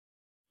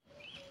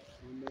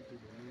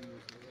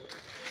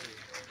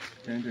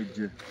Thank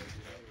you.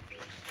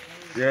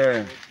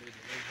 Yeah.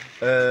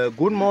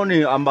 Good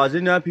morning,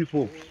 Ambazonian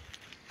people.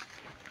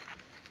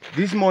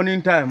 This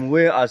morning time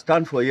where I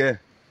stand for here,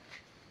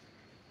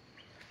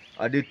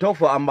 I dey talk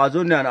for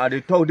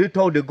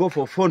Ambazonian, they go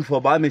for phone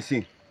for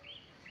Bamisi.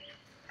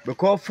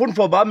 Because phone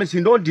for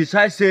Bamisi don't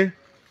decide say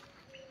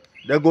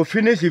they go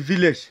finish the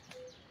village.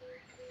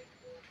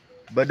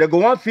 But they go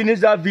want finish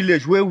that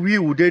village where we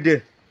would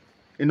there.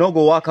 You know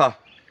go work out.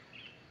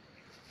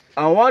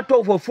 And want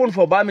talk for phone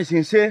for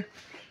Bamisi say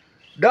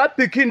that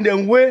picking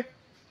them way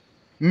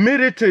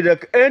military they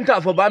enter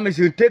for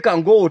Bamisi, take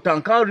and go out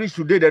and can't reach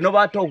today, they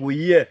never talk we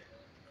here.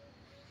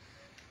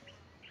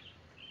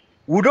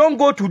 We don't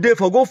go today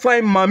for go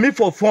find mommy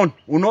for phone.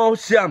 We no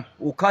see them,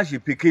 we catch the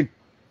picking.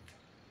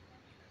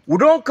 We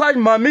don't catch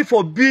mommy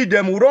for beat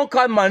them, we don't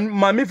catch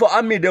mommy for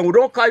army them, we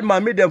don't catch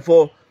mommy them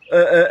for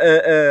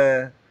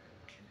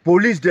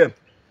police them.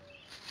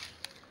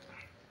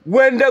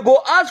 When they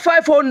go ask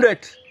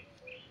 500,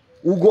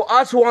 we go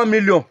ask 1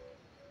 million.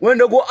 When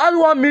they go ask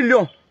 1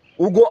 million,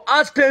 we go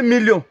ask 10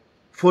 million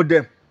for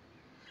them.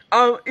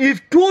 And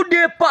if 2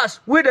 days pass,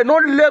 where they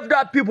not left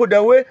that people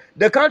the way,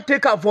 they can't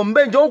take them from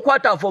Benjon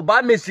Quarter for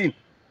bad missing.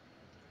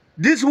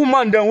 This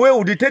woman the way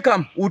would take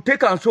them,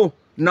 so.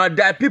 Now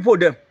that people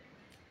them.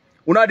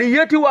 Una the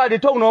yeti why they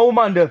talk no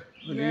woman them.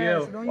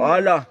 Yes,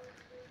 Allah.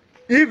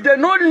 If they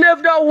not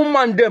left that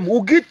woman them,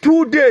 we get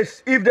 2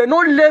 days. If they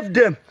not left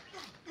them,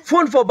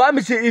 phone for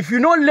Bamisi, if you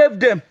not left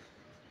them,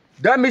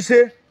 that means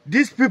say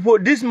these people,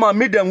 this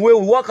mommy them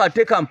will work and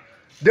take them.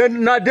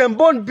 Then now them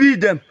born be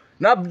them.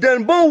 Now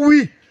them born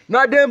we.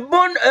 Now them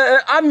born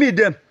army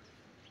them.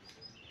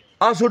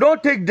 And so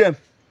don't take them.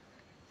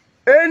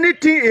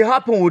 Anything it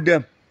happen with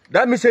them.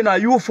 That means say now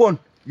you phone,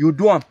 you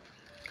do them.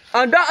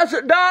 And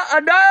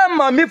that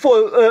mommy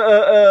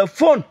for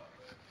phone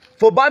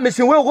for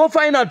Bamisi, we'll go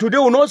find out today,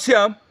 we'll not see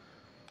them.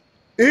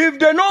 If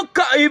they not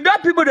if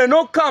that people they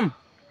not come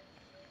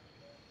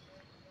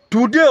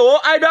today or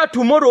either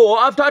tomorrow or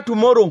after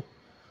tomorrow,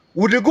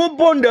 would they go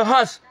burn the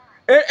house?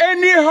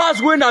 Any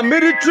house when a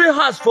military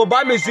house for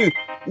Bamisi,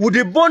 would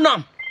they burn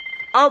them?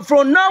 And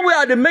from now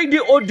where they make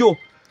the audio,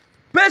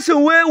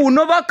 person where will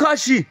never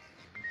catch you.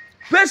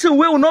 Person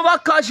where will never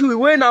catch you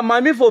when a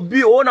mommy for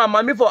B or a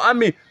mommy for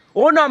army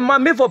or a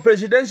mommy for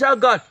presidential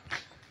guard.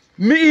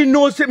 Me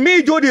no say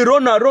me do the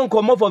run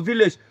come up for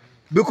village.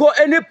 Because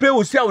any play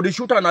will see how they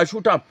shoot and I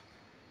shoot them.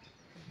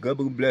 God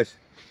bless.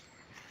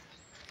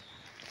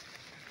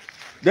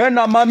 Then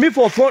na mommy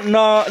for phone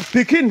na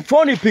picking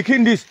phone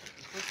picking this.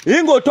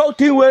 He go talk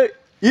thing where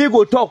he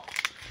go talk.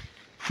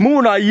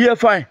 Moon a year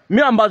fine.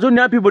 Me and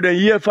Ambazonian people then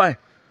year fine.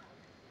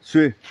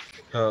 See.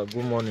 Good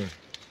morning.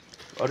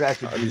 I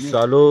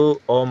Hello,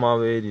 all my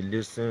way the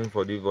listen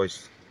for the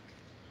voice.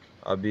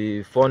 I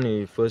be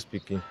funny first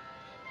speaking.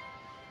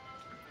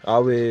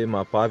 How way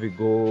my papi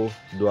go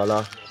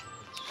Douala.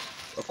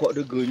 I caught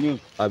the good news.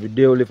 I be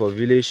there only for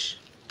village.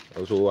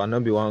 So I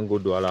not be one go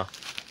Douala.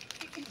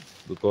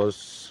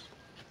 Because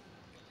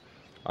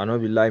I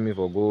not be like me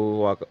for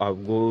go work, I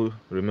go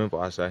remain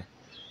for outside.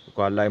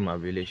 Because I like my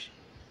village.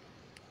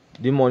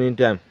 The morning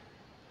time,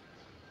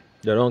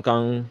 they don't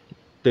come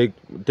take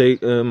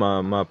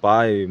my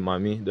pie,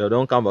 mommy. They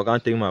don't come but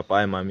can't take my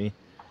pie, mommy.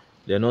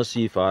 They not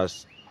see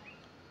fast.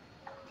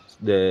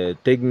 They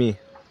take me.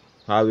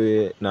 How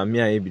we na me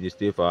and he be the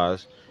stay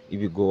fast if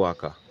you go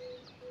worker.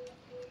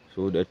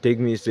 So they take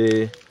me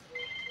say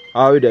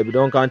how they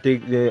don't can't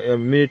take the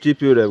military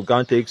people they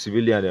can't take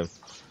civilian them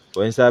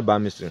for inside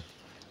Bamisi.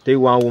 Take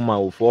one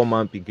woman with 4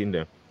 man picking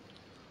them.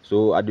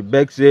 So at the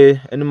back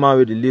say any man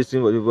with the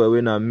listen whatever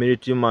when a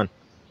military man.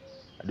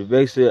 At the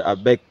back say I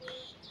beg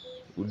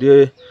would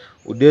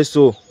they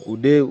so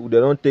would they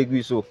don't take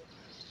me so.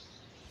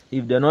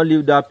 If they not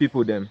leave that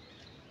people them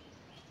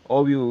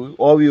all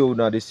we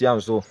now they see them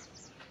so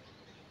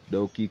they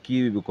will kill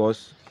you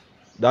because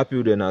that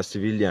people they are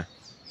civilian.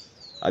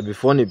 I be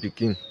funny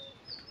picking.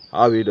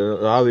 How we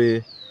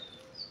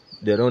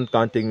they don't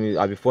can't take me,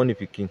 I be funny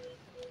picking.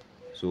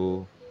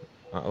 So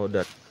all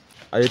that.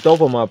 I talk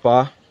for my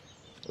pa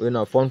when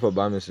I fun for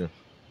Bamisi.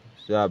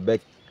 So I beg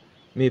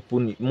me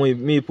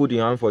put in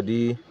hand for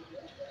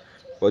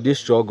this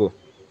struggle.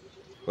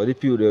 For the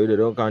people they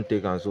don't can't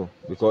take and so.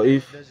 Because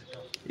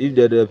if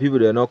the people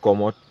they not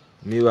come out,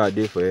 me were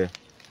there for here.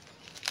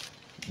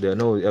 They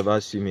no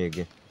ever see me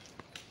again.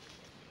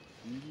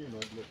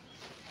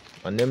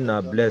 My name na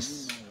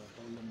bless.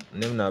 My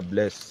name na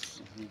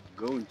bless.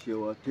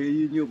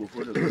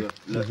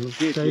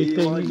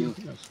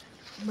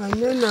 My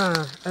name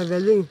na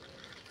Evelyn.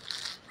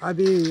 I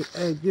be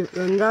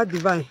God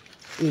divine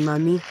in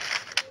mommy.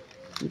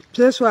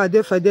 Place where I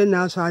did for them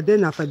now, so I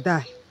didn't for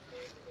die.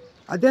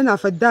 I didn't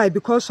for die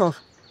because of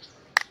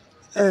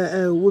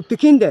we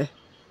picking there.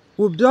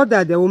 We blood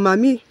that the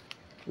mommy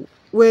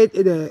where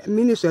the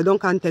minister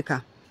don't can't take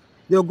her.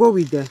 They'll go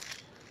with them.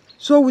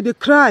 So with the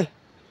cry,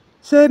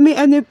 say me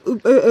any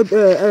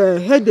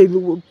headache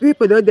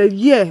people that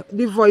hear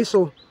the voice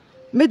so.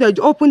 May they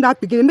open that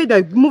picking, may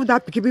they move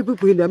that picking people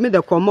in there, may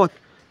they come out.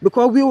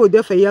 because we were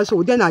there for years,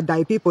 so then I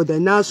die people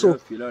then now so.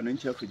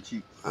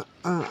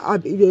 I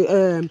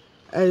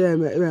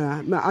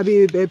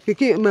be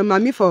picking my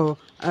mommy for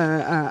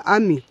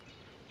army.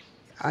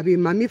 I be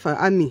mommy for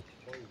army.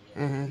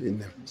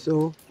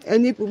 So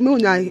any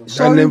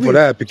sorry for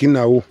that picking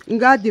now.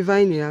 God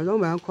divine, I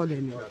don't want to call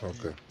them.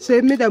 Okay.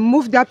 Say me them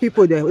move that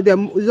people there,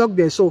 them lock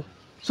there so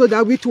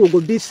that we too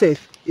will be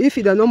safe. If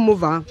you don't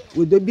move on,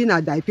 we don't be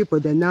not die people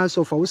there now.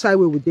 So for which side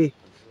we would they?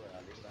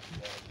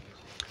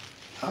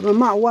 I'm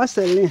what's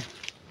the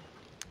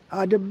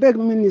big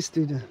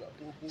ministry there.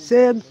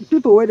 Say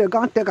people where they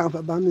can't take off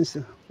about me.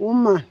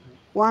 One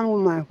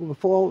woman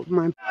for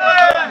my.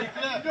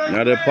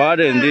 Now the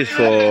pardon this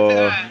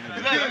for.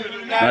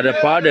 Now the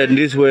pardon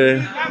this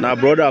way. Now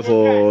brother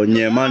for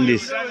Nyeman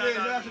this.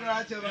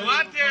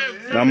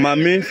 Now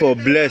mommy for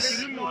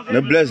bless.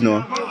 No bless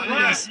no.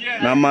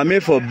 Now mommy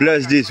for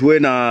bless this way.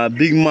 Now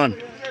big man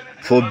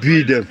for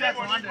beat them.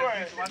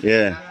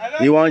 Yeah.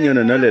 You want you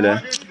to know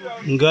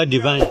God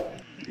divine.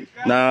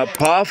 Now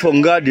power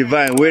from God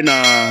divine when be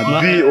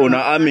on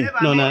army.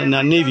 No,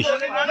 na navy.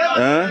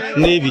 Huh?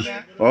 Navy.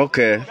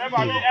 Okay.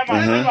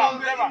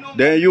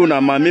 Then you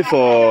na mommy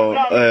for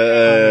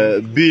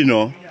B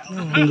no.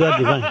 God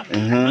divine.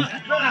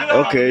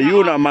 Okay,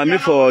 you na mommy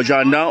for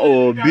gendarme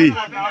or B.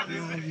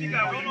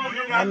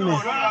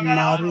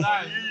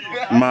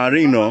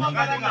 Marine no.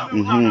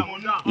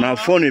 Now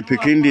funny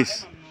picking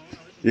this.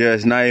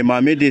 Yes, now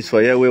mommy this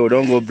for here we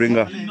don't go bring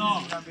her.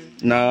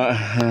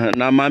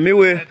 Now mommy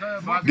we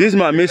this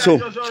mommy so.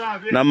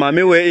 Now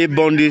mommy we he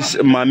born this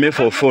mommy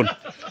for phone.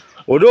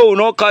 Although we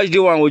not catch the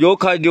one, we just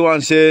catch the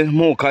one say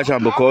more catch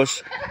him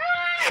because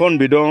phone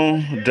be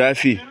done dry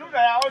fee.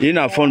 In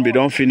our phone be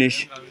done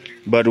finish,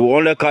 but we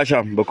only catch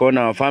him because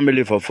our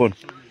family for phone.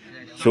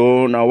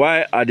 So now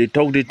why are they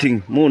talk the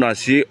thing? We not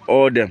see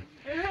all them.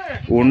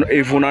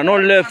 If we not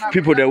left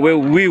people the way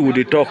we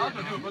would talk,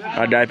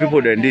 there are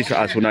people than this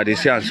as we not the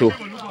same. So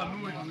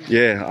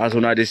yeah, as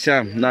we not the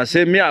same. Now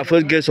say me I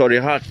first get sorry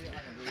heart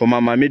for my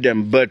mommy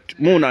them, but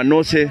we not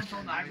know say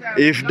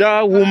if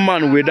that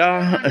woman with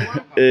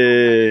that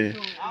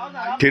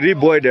three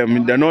boy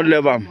them they not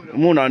leave them,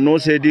 we not know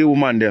say the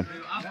woman them.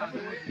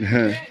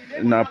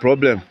 Na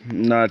problem,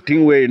 na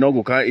thing where you no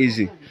go can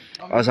easy.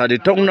 As I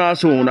talk now,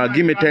 so una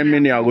give me 10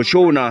 minutes, I go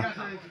show una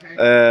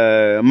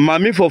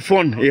mommy for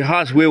fun. A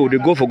house where would they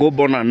go for go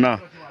born and now.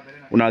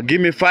 Una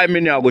give me 5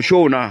 minutes, I go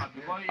show una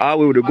how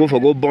we would go for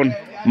go born.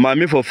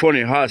 Mommy for fun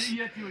a house.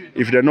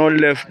 If they not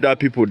left that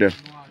people there,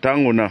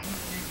 thank una.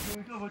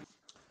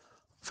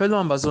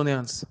 Fellow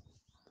Ambazonians,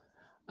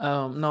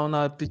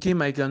 now Pikin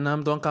Michael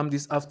Nam don't come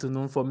this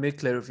afternoon for make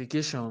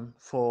clarification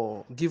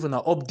for giving an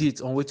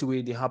update on which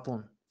way they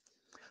happen.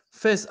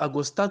 First, I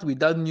go start with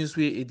that news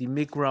where it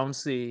make round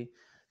say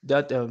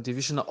that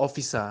divisional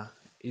officer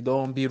it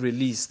don't be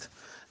released.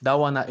 That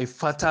one a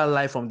fatal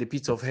lie from the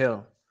pit of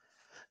hell.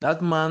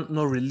 That man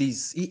no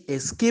release. He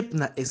escape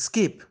na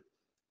escape.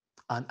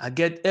 And I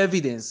get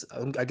evidence.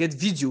 I get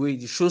video where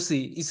it shows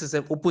say he says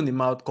open the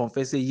mouth,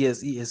 confess say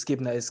yes, he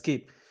escape na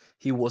escape.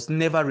 He was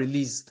never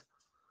released.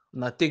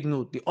 Now take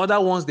note. The other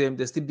ones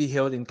they still be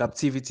held in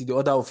captivity. The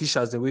other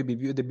officials they will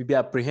be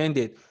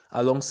apprehended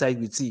alongside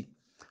with he.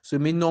 So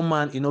me no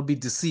man, not be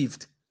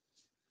deceived.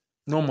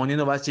 No money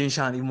never change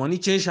hand. If money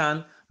change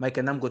hand, my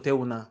canam go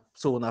tell una.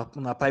 So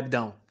una pipe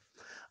down.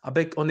 I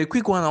beg on a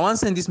quick one, I want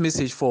to send this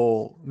message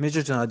for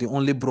Major General, the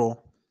only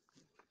bro.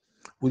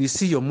 Will you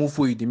see your move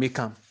where you make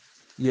them?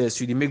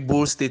 Yes, you make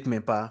bold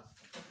statement, pa.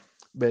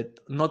 But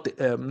not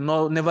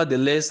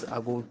nevertheless, I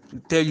go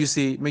tell you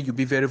say, may you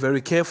be very, very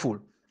careful.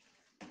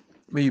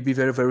 May you be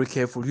very, very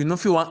careful. You know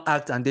if you want to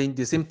act and then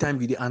the same time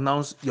you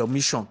announce your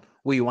mission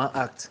where you want to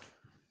act.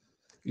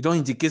 You don't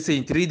indicate say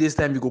in 3 days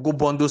time you go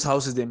burn those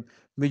houses them.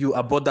 May you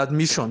abort that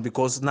mission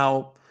because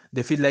now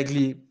they feel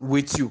likely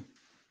with you.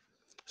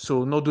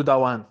 So not do that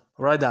one.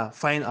 Rather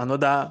find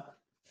another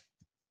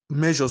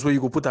measures where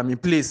you go put them in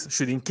place.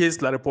 Should in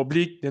case La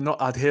Republic they not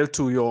adhere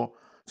to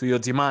your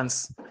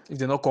demands if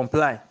they not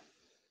comply.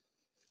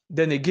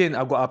 Then again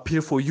I go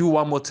appeal for you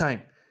one more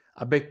time.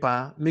 I beg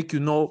pa make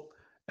you know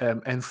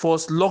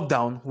enforce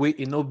lockdown where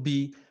it not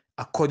be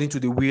according to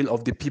the will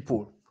of the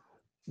people.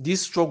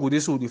 This struggle,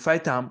 this will the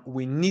fight time.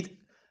 We need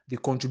the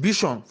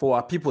contribution for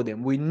our people.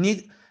 Them we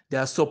need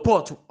their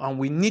support, and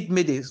we need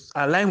make they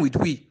align with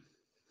we.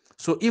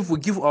 So if we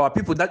give our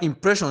people that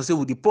impression, say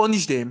we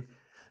punish them,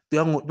 they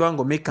don't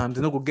go make them.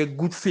 They not go get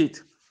good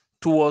faith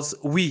towards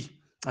we,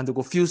 and they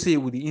go feel say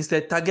we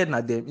instead target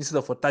at them instead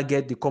of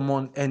target the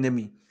common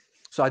enemy.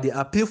 So I dey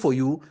appeal for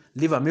you.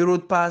 Leave a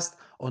road past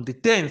on the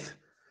 10th.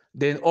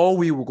 Then all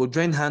we will go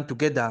join hand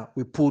together.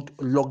 We put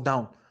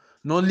lockdown.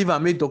 Not leave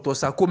and make Dr.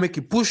 Sako make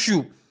it push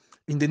you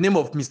in the name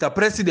of Mr.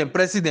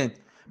 President.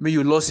 May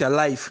you lose your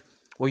life.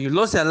 When you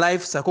lost your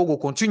life, Sako go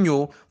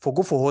continue for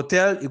go for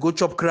hotel, he go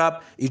chop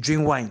crab, he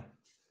drink wine.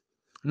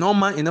 No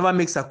man, he never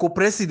make Sako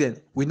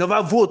president. We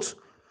never vote.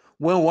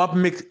 When we want to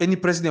make any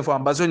president for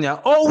Ambazonia,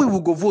 all we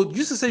will go vote.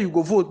 You say you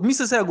go vote. Me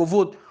say I go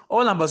vote.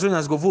 All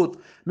Ambazonians go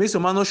vote. Make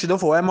some man no shit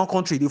for one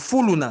country. The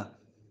fool una.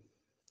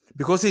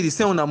 because say they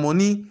send on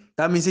money,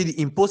 that means say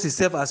they impose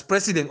himself as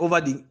president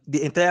over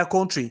the entire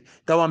country.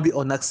 That one be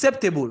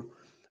unacceptable.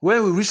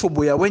 When we reach for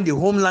Boya, when the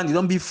homeland they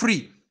don't be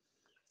free,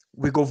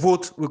 we go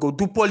vote, we go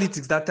do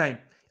politics that time.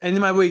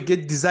 Anybody where you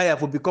get desire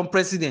for become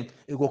president,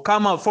 it go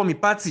come out from a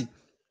party.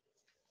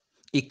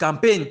 A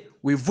campaign,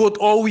 we vote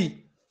all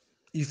we.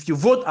 If you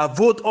vote, I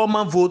vote, all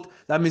man vote,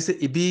 that means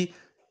it be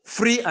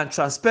free and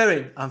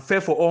transparent and fair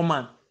for all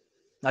man.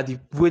 Now the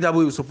way that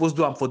we supposed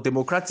to do for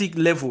democratic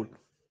level.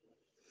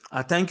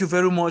 I thank you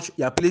very much.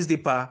 You place the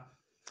power.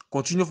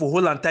 Continue for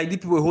hold and tight. The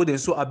people hold them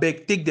so I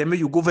beg, take them,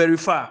 you go very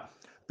far.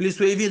 Please,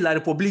 where even La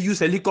Republic use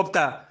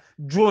helicopter,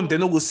 drone, they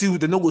no go see you,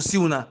 they no go see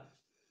you now.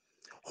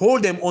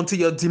 Hold them until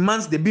your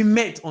demands they be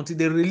met, until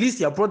they release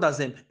your brothers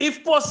them.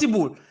 If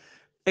possible,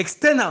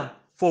 external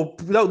for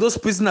those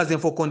prisoners them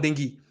for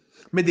Kondengi.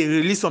 May they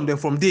release them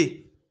from there.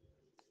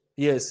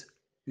 Yes,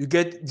 you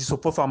get the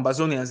support for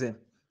Ambazonians them.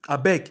 I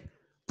beg,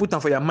 put them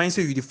for your mind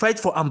so you fight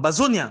for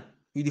Ambazonia.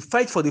 You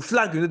fight for the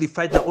flag, you know the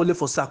fight not only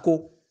for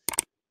Sako.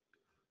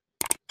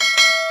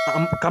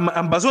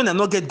 Ambazonia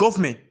not get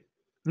government.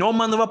 No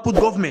man never put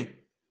government.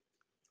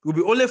 We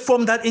will only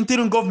form that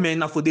interim government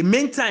now for the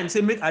main time.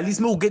 Say make at least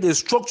we will get a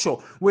structure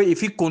where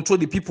if he control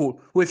the people,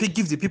 where if he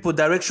give the people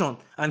direction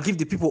and give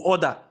the people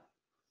order.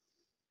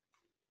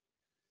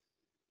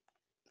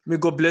 May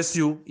God bless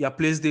you. Your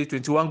place day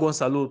 21 gun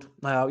salute.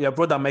 Now your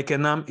brother Michael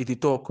Nam it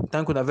talk.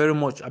 Thank you very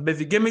much. I bet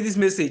if you give me this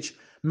message,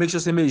 make sure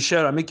say me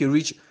share and make it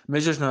reach.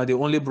 Make sure now the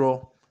only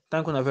bro.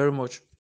 Thank you very much.